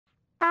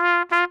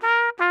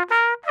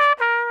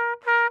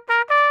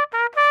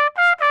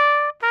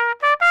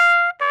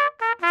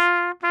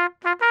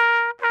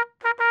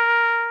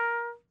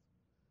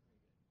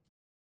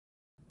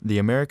The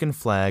American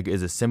flag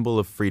is a symbol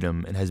of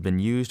freedom and has been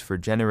used for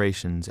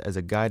generations as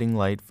a guiding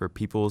light for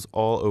peoples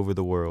all over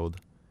the world.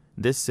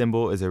 This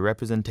symbol is a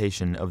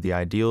representation of the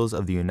ideals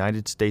of the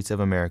United States of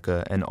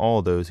America and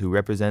all those who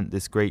represent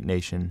this great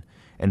nation,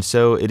 and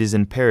so it is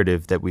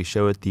imperative that we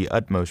show it the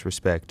utmost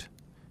respect.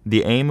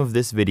 The aim of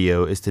this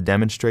video is to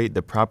demonstrate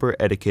the proper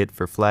etiquette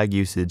for flag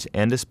usage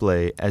and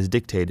display as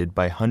dictated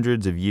by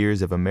hundreds of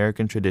years of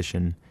American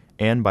tradition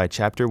and by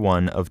Chapter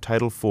 1 of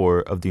Title 4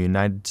 of the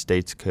United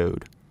States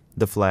Code,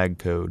 the Flag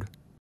Code.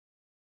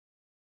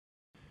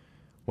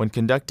 When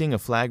conducting a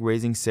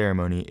flag-raising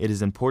ceremony, it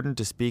is important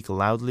to speak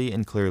loudly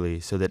and clearly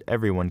so that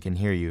everyone can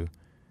hear you.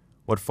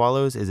 What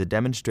follows is a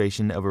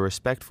demonstration of a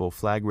respectful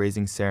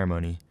flag-raising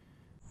ceremony.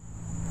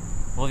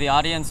 Will the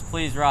audience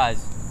please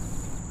rise?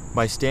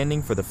 By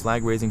standing for the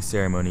flag-raising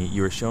ceremony,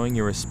 you are showing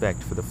your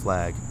respect for the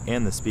flag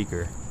and the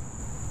speaker.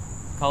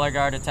 Color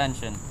guard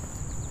attention.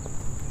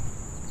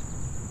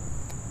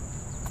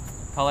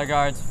 Color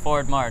guards,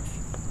 forward march.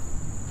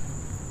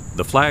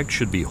 The flag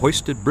should be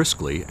hoisted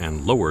briskly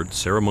and lowered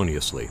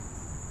ceremoniously.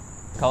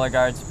 Color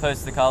guards,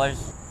 post the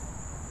colors.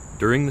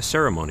 During the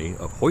ceremony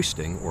of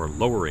hoisting or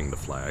lowering the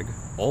flag,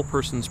 all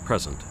persons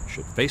present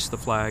should face the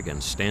flag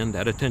and stand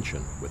at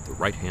attention with the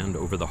right hand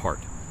over the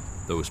heart.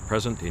 Those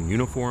present in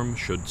uniform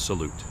should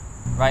salute.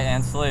 Right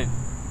hand salute.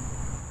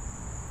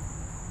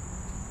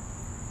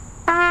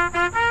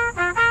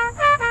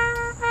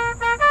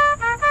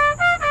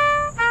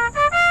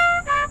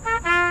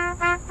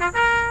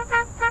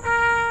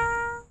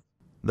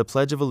 The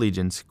Pledge of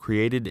Allegiance,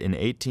 created in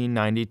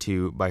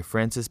 1892 by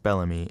Francis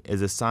Bellamy,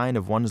 is a sign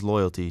of one's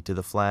loyalty to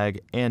the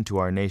flag and to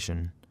our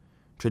nation.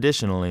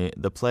 Traditionally,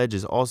 the pledge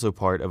is also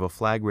part of a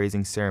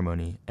flag-raising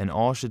ceremony, and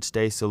all should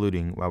stay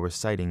saluting while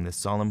reciting this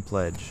solemn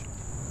pledge.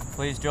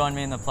 Please join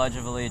me in the Pledge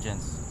of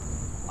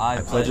Allegiance. I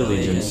pledge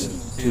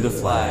allegiance to the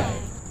flag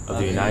of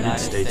the United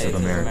States of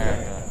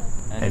America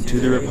and to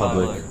the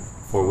republic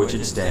for which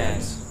it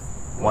stands,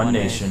 one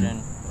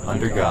nation,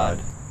 under God,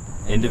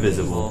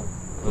 indivisible,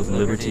 with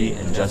liberty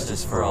and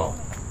justice for all.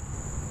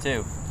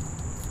 2.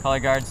 Color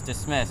guards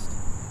dismissed.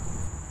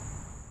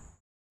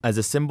 As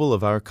a symbol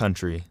of our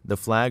country, the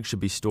flag should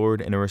be stored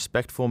in a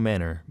respectful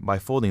manner by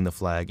folding the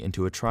flag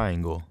into a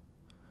triangle.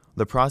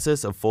 The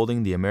process of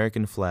folding the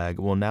American flag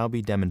will now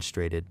be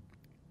demonstrated.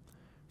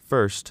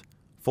 First,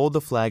 fold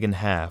the flag in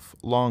half,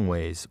 long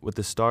ways, with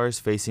the stars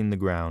facing the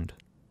ground.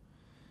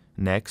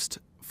 Next,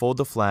 fold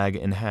the flag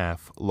in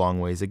half, long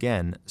ways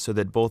again, so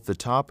that both the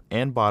top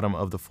and bottom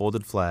of the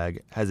folded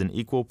flag has an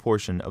equal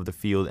portion of the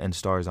field and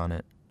stars on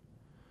it.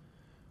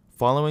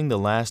 Following the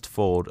last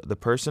fold, the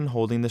person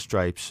holding the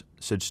stripes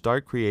should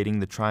start creating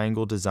the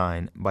triangle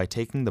design by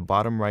taking the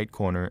bottom right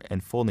corner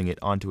and folding it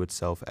onto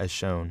itself as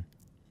shown.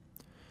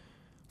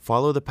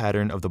 Follow the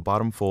pattern of the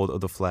bottom fold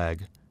of the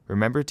flag.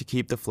 Remember to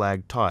keep the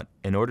flag taut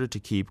in order to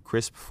keep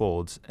crisp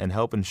folds and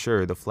help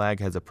ensure the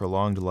flag has a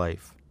prolonged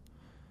life.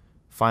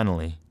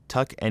 Finally,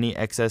 tuck any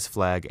excess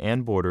flag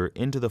and border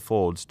into the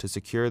folds to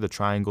secure the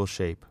triangle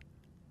shape.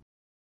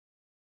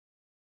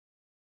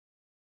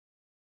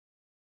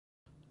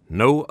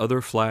 No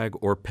other flag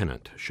or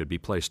pennant should be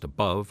placed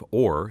above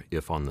or,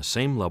 if on the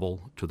same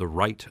level, to the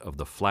right of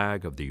the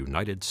flag of the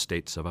United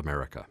States of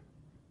America.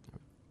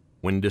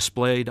 When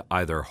displayed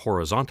either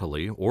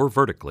horizontally or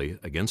vertically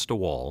against a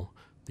wall,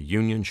 the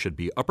union should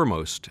be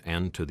uppermost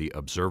and to the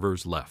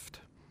observer's left.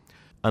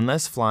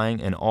 Unless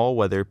flying an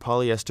all-weather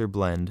polyester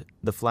blend,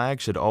 the flag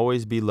should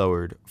always be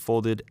lowered,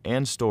 folded,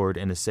 and stored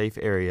in a safe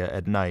area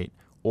at night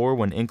or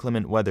when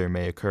inclement weather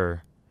may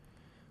occur.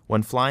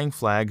 When flying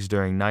flags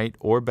during night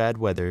or bad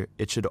weather,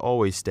 it should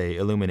always stay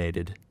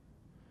illuminated.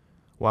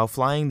 While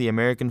flying the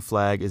American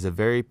flag is a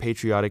very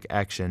patriotic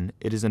action,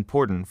 it is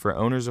important for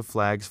owners of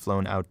flags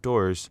flown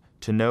outdoors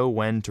to know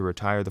when to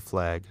retire the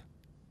flag.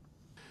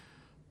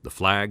 The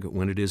flag,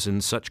 when it is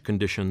in such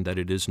condition that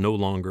it is no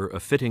longer a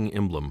fitting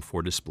emblem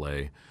for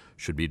display,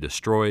 should be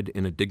destroyed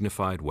in a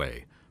dignified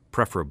way,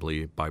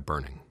 preferably by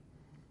burning.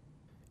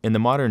 In the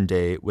modern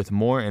day, with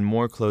more and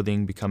more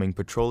clothing becoming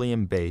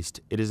petroleum-based,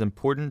 it is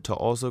important to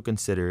also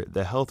consider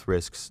the health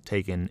risks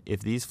taken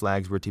if these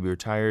flags were to be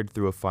retired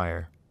through a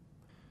fire.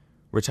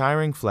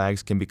 Retiring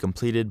flags can be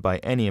completed by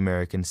any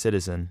American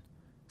citizen.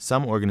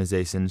 Some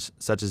organizations,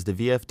 such as the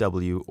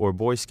VFW or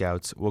Boy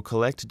Scouts, will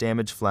collect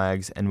damaged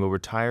flags and will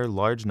retire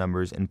large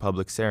numbers in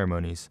public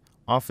ceremonies,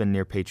 often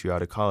near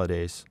patriotic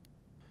holidays.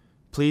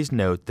 Please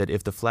note that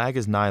if the flag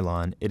is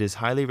nylon, it is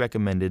highly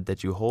recommended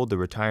that you hold the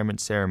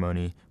retirement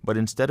ceremony, but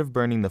instead of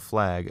burning the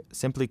flag,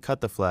 simply cut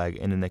the flag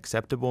in an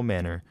acceptable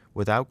manner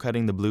without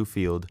cutting the blue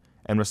field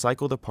and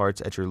recycle the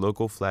parts at your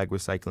local flag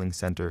recycling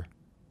center.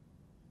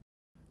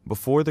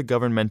 Before the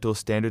governmental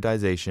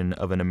standardization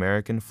of an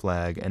American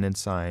flag and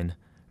ensign,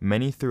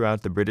 many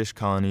throughout the British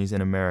colonies in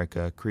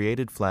America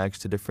created flags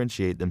to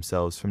differentiate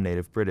themselves from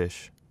native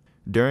British.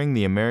 During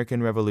the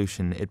American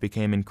Revolution, it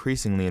became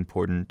increasingly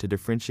important to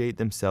differentiate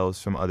themselves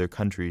from other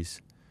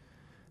countries.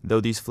 Though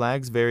these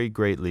flags vary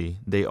greatly,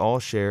 they all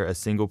share a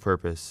single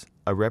purpose,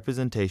 a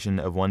representation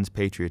of one's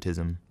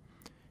patriotism.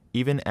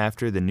 Even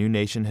after the new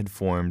nation had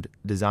formed,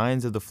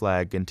 designs of the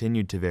flag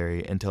continued to vary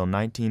until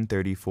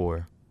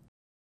 1934.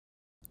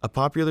 A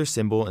popular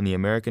symbol in the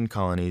American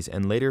colonies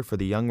and later for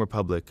the young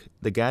republic,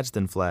 the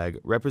Gadsden flag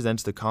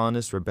represents the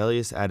colonists'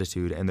 rebellious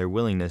attitude and their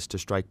willingness to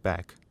strike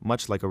back,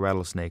 much like a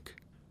rattlesnake.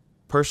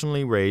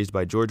 Personally raised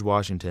by George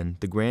Washington,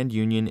 the Grand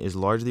Union is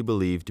largely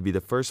believed to be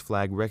the first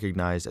flag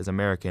recognized as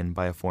American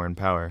by a foreign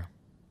power.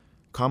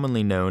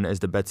 Commonly known as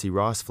the Betsy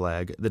Ross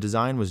flag, the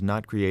design was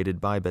not created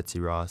by Betsy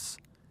Ross.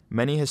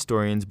 Many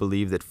historians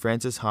believe that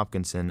Francis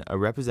Hopkinson, a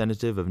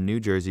representative of New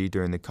Jersey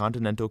during the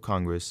Continental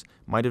Congress,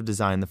 might have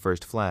designed the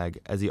first flag,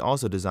 as he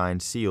also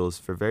designed seals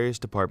for various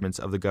departments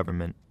of the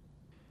government.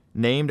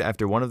 Named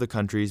after one of the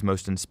country's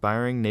most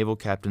inspiring naval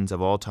captains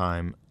of all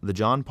time, the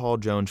John Paul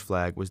Jones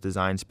flag was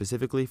designed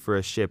specifically for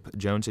a ship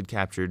Jones had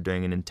captured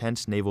during an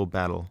intense naval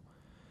battle.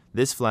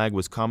 This flag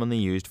was commonly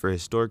used for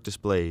historic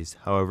displays,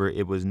 however,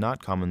 it was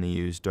not commonly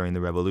used during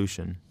the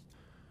Revolution.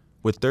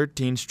 With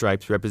 13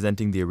 stripes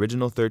representing the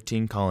original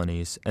 13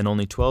 colonies, and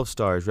only 12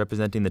 stars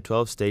representing the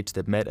 12 states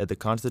that met at the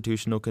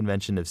Constitutional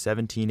Convention of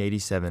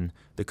 1787,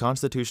 the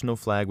constitutional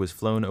flag was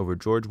flown over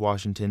George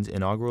Washington's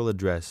inaugural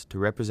address to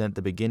represent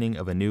the beginning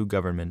of a new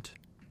government.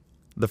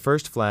 The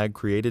first flag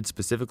created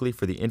specifically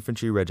for the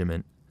infantry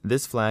regiment,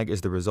 this flag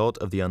is the result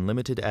of the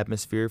unlimited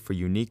atmosphere for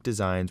unique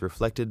designs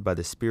reflected by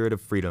the spirit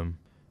of freedom.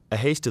 A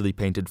hastily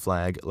painted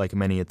flag, like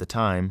many at the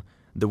time,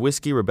 the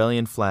Whiskey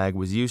Rebellion flag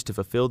was used to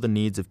fulfill the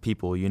needs of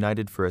people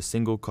united for a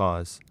single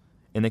cause.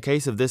 In the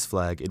case of this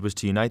flag, it was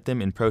to unite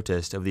them in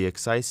protest of the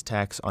excise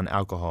tax on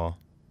alcohol.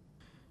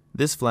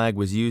 This flag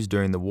was used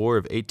during the War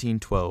of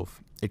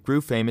 1812. It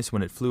grew famous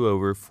when it flew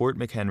over Fort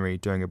McHenry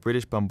during a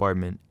British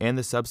bombardment and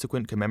the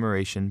subsequent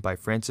commemoration by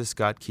Francis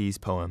Scott Key's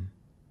poem.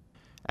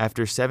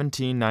 After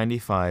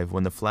 1795,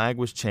 when the flag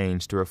was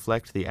changed to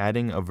reflect the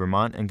adding of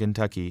Vermont and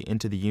Kentucky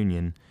into the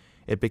Union,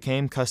 it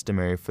became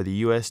customary for the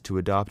U.S. to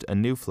adopt a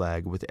new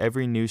flag with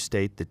every new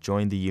state that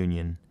joined the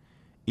Union.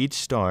 Each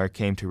star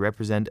came to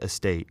represent a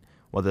state,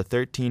 while the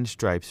 13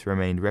 stripes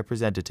remained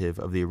representative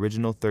of the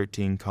original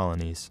 13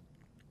 colonies.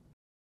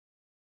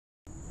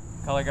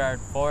 Color guard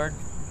forward.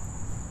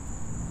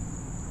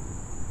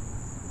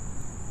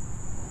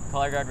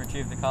 Color guard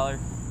retrieve the collar.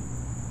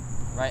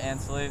 Right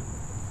hand salute.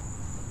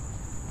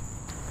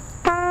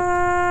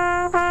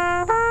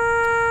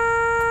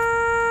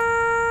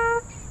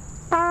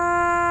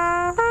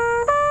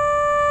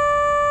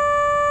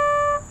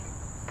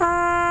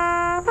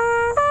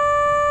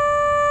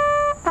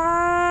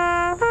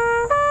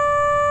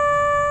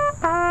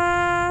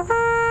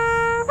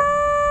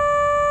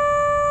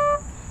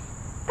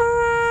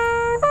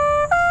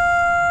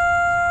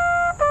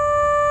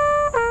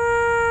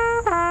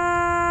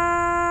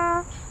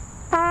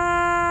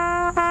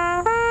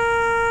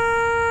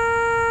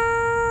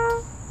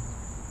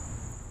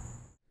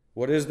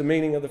 What is the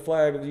meaning of the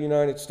flag of the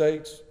United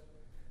States?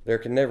 There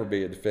can never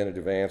be a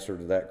definitive answer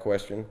to that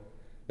question.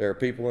 There are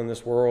people in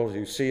this world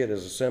who see it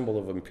as a symbol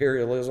of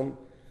imperialism.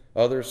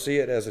 Others see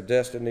it as a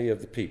destiny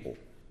of the people.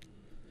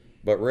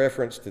 But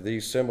reference to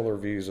these similar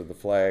views of the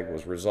flag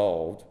was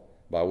resolved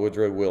by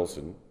Woodrow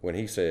Wilson when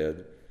he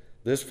said,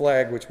 "This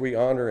flag which we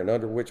honor and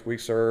under which we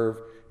serve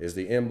is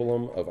the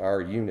emblem of our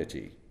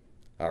unity,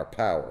 our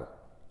power,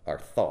 our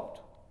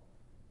thought,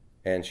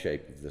 and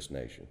shape of this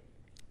nation.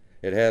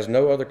 It has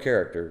no other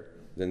character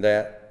than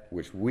that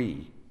which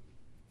we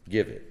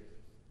give it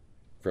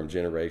from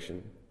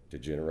generation to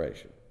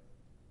generation.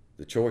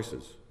 The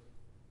choices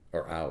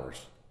are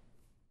ours."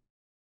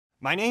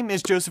 My name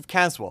is Joseph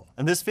Caswell,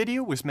 and this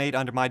video was made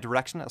under my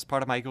direction as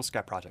part of my Eagle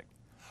Scout project.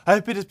 I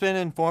hope it has been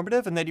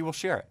informative and that you will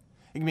share it.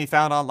 It can be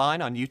found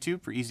online on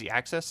YouTube for easy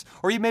access,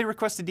 or you may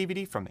request a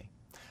DVD from me.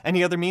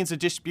 Any other means of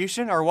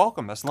distribution are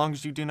welcome as long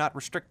as you do not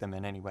restrict them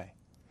in any way.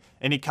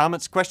 Any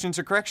comments, questions,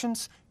 or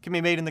corrections can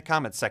be made in the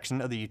comments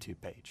section of the YouTube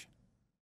page.